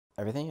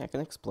Everything I can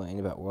explain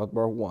about World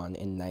War I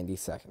in 90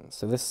 seconds.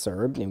 So this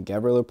Serb named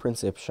Gavrilo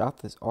Princip shot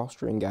this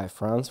Austrian guy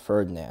Franz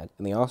Ferdinand,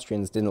 and the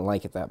Austrians didn't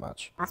like it that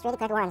much. Austria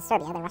declared war on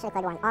Serbia, then Russia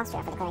declared war on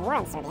Austria for declaring war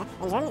on Serbia,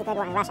 then Germany declared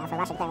war on Russia for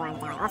Russia declaring war on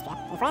its ally Austria,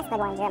 then France declared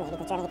war on Germany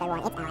because Germany declared war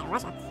on its ally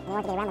Russia. In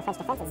order to get around the French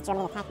defenses,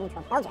 Germany attacked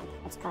neutral Belgium,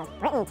 which caused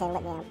Britain to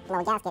blow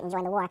a gasket and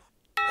join the war.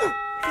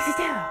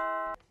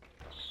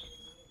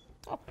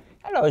 Oh,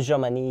 hello,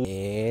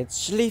 Germany. It's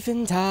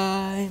sleeping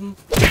time.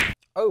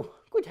 Oh,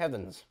 good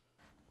heavens.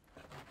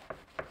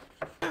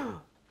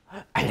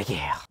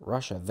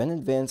 Russia then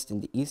advanced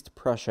into East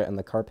Prussia and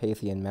the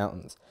Carpathian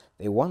Mountains.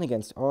 They won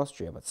against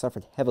Austria, but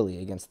suffered heavily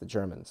against the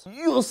Germans.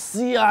 You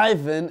see,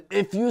 Ivan,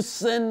 if you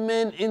send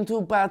men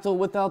into battle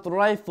without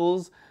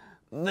rifles,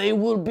 they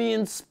will be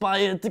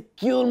inspired to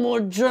kill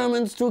more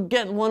Germans to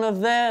get one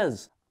of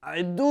theirs.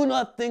 I do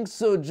not think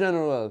so,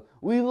 General.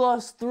 We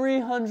lost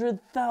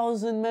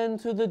 300,000 men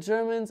to the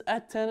Germans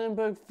at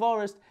Tannenberg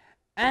Forest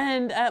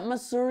and at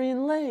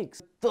Masurian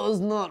Lakes. It does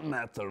not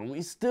matter.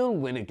 We still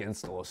win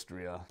against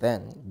Austria.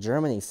 Then,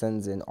 Germany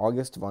sends in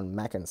August von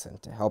Mackensen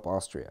to help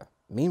Austria.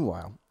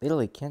 Meanwhile,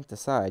 Italy can't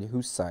decide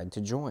whose side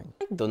to join.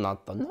 I do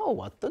not know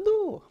what to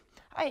do.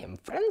 I am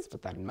friends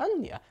with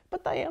Armenia,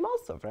 but I am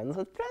also friends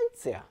with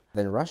Francia.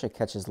 Then Russia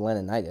catches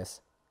Leninitis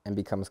and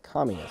becomes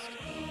communist.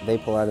 They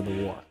pull out of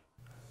the war.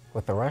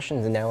 With the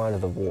Russians now out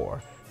of the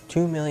war,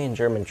 2 million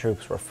German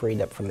troops were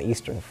freed up from the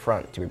Eastern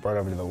Front to be brought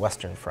over to the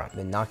Western Front.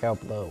 The knockout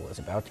blow was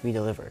about to be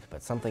delivered,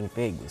 but something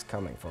big was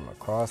coming from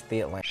across the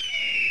Atlantic.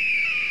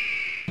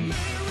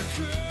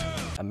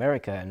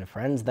 America and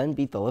friends then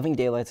beat the living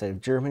daylights out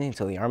of Germany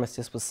until the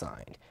armistice was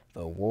signed.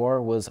 The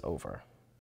war was over.